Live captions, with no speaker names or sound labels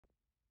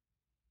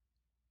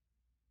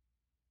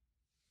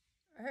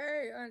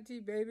Hey, auntie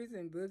babies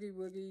and boogie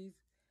woogies.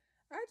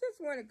 I just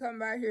want to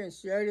come out here and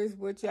share this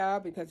with y'all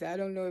because I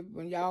don't know if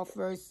when y'all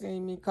first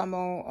seen me come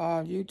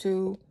on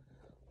YouTube.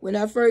 When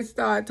I first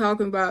started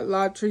talking about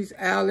Latrese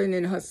Allen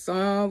and her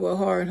son, what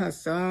her and her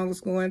son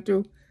was going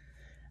through,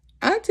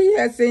 auntie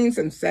had seen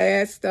some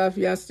sad stuff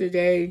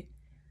yesterday.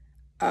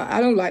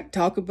 I don't like to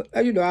talk about,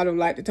 I don't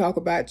like to talk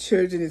about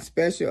children,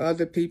 especially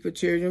other people's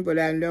children, but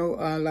I know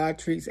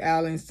Latrese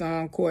Allen's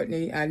son,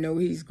 Courtney, I know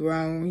he's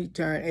grown. He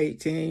turned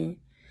 18.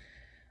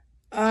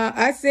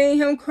 I seen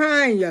him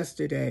crying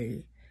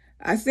yesterday.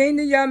 I seen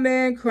the young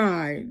man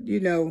crying.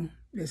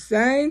 The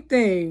same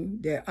thing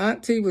that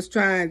Auntie was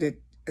trying to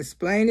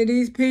explain to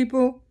these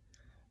people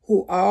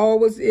who all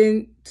was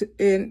in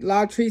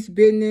Latrese's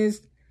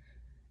business,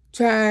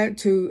 trying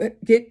to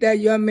get that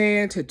young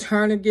man to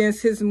turn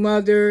against his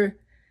mother.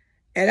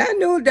 And I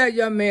knew that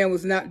young man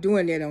was not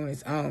doing that on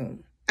his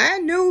own. I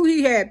knew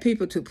he had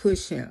people to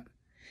push him.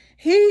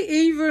 He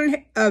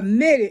even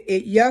admitted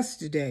it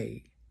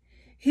yesterday.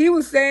 He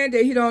was saying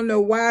that he don't know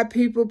why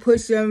people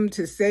push him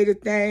to say the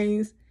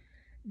things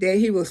that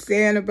he was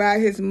saying about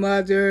his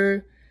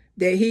mother,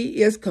 that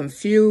he is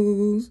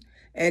confused.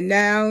 And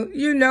now,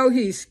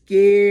 he's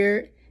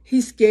scared.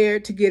 He's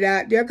scared to get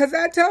out there. Because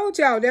I told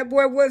y'all that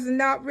boy was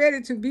not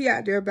ready to be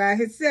out there by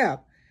himself.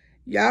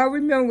 Y'all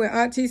remember when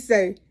Auntie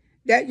say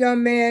that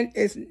young man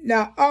is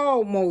now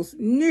almost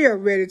near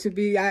ready to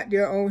be out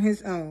there on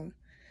his own.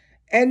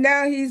 And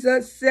now he's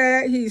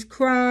upset. He's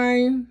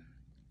crying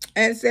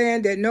and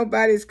saying that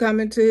nobody's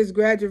coming to his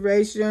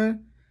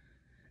graduation.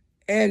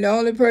 And the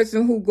only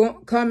person who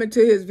coming to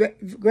his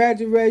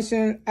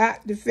graduation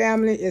at the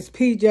family is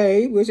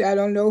PJ, which I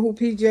don't know who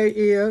PJ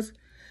is.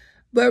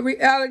 But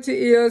reality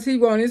is he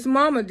want his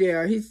mama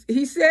there. He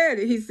said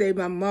it. He said,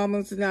 my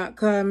mama's not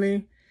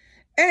coming.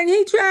 And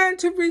he trying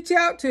to reach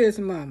out to his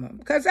mama.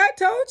 Because I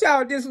told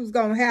y'all this was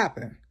going to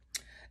happen.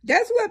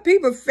 That's what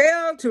people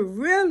fail to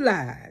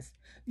realize.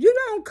 You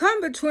don't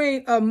come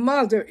between a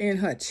mother and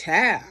her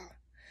child.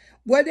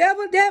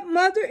 Whatever that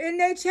mother and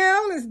that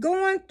child is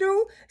going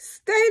through,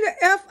 stay the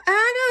F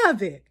out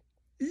of it.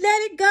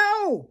 Let it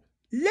go.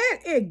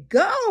 Let it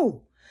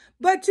go.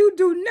 But you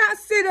do not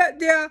sit up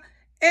there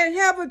and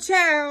have a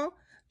child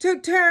to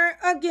turn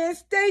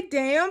against their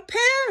damn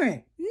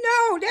parent.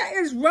 No, that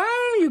is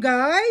wrong, you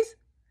guys.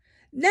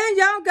 Now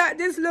y'all got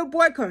this little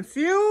boy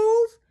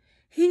confused.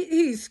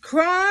 He's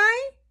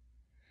crying.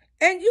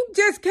 And you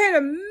just can't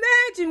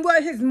imagine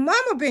what his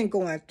mama been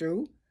going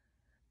through.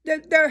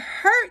 The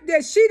hurt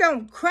that she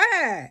don't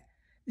cry,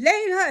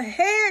 laid her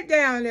head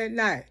down at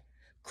night,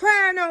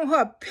 crying on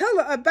her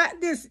pillow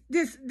about this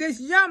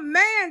young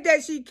man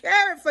that she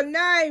carried for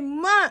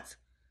 9 months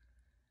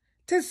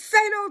to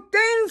say those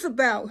things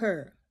about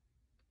her.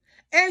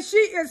 And she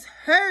is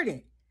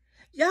hurting.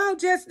 Y'all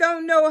just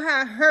don't know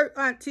how hurt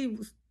Auntie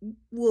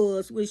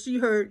was when she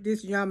heard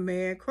this young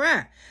man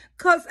cry.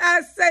 Because I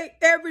say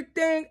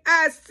everything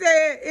I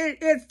said,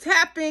 it is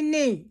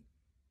happening.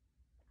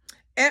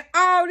 And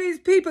all these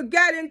people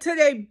got into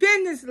their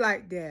business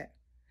like that.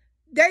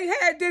 They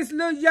had this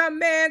little young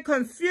man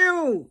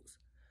confused,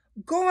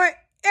 going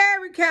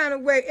every kind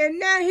of way. And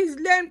now he's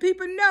letting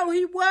people know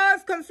he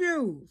was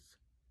confused.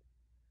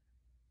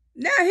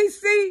 Now he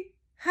see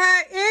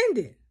how it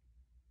ended.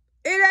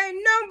 It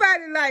ain't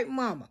nobody like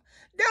mama.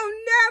 Don't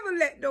never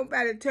let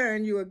nobody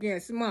turn you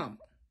against mama.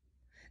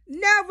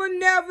 Never,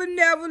 never,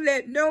 never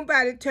let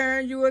nobody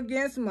turn you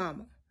against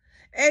mama.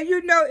 And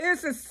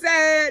it's a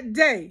sad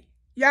day.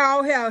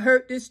 Y'all have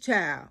hurt this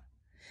child.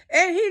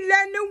 And he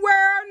letting the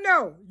world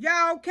know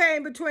y'all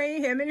came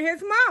between him and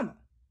his mama.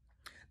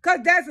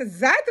 Because that's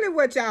exactly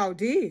what y'all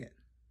did.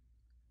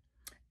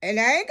 And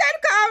I ain't got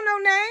to call no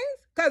names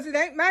because it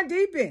ain't my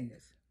deep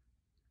business.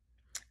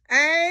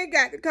 I ain't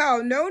got to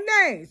call no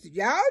names.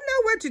 Y'all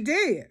know what you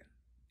did.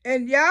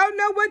 And y'all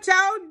know what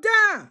y'all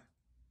done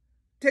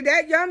to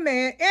that young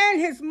man and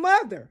his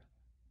mother.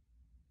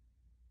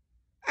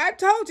 I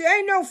told you,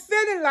 ain't no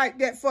feeling like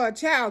that for a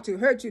child to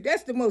hurt you.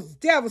 That's the most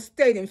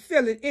devastating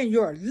feeling in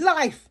your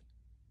life.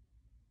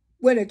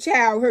 When a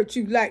child hurts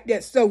you like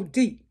that so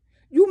deep.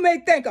 You may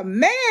think a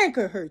man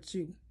could hurt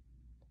you.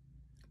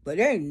 But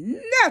ain't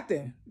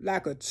nothing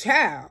like a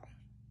child.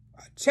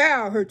 A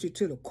child hurt you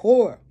to the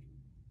core.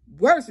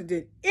 Worse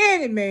than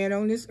any man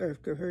on this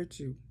earth could hurt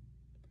you.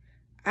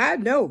 I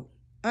know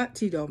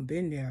Auntie done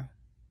been there.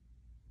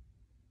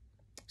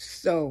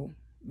 So,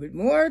 with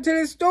more to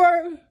this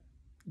story,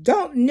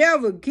 don't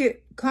never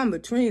come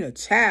between a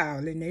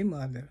child and their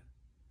mother.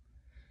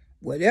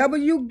 Whatever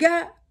you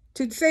got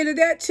to say to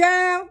that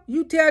child,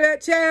 you tell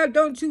that child,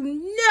 don't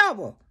you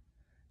never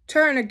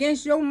turn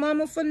against your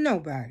mama for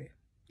nobody.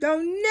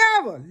 Don't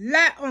never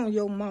lie on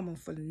your mama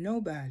for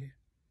nobody.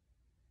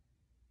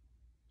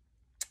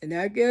 And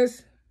I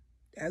guess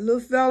that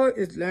little fella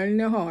is learning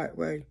the hard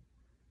way.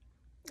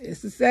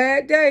 It's a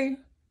sad day,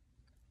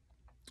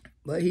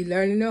 but he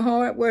learning the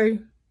hard way.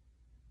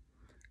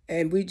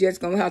 And we just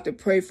going to have to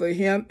pray for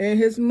him and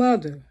his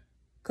mother.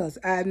 Because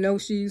I know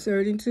she's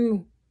hurting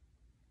too.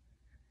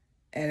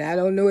 And I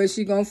don't know if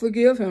she's going to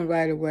forgive him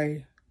right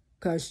away.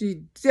 because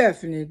she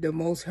definitely the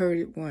most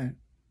hurted one.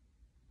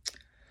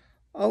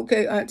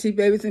 Okay, Auntie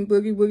Babies and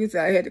Boogie Woogies,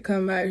 I had to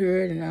come out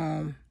here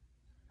and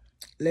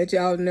let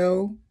y'all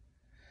know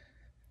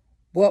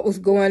what was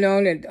going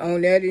on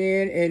on that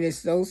end, and it's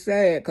so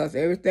sad because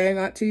everything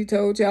Auntie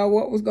told y'all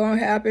what was going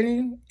to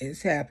happen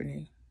is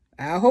happening.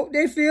 I hope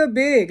they feel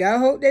big. I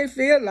hope they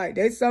feel like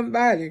they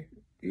somebody.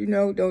 You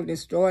know, don't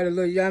destroy the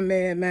little young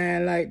man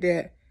mind like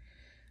that.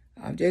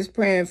 I'm just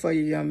praying for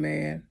you, young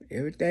man.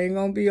 Everything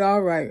gonna be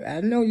all right.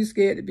 I know you're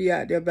scared to be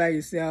out there by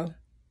yourself,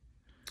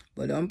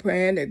 but I'm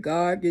praying that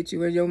God get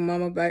you and your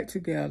mama back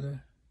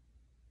together.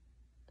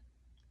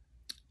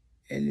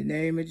 In the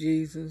name of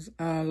Jesus.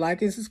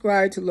 Like and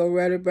subscribe to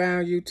Loretta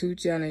Brown YouTube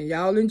channel.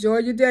 Y'all enjoy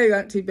your day,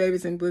 Auntie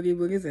Babies and Boogie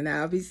Woogies, and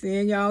I'll be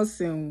seeing y'all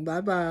soon.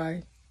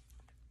 Bye-bye.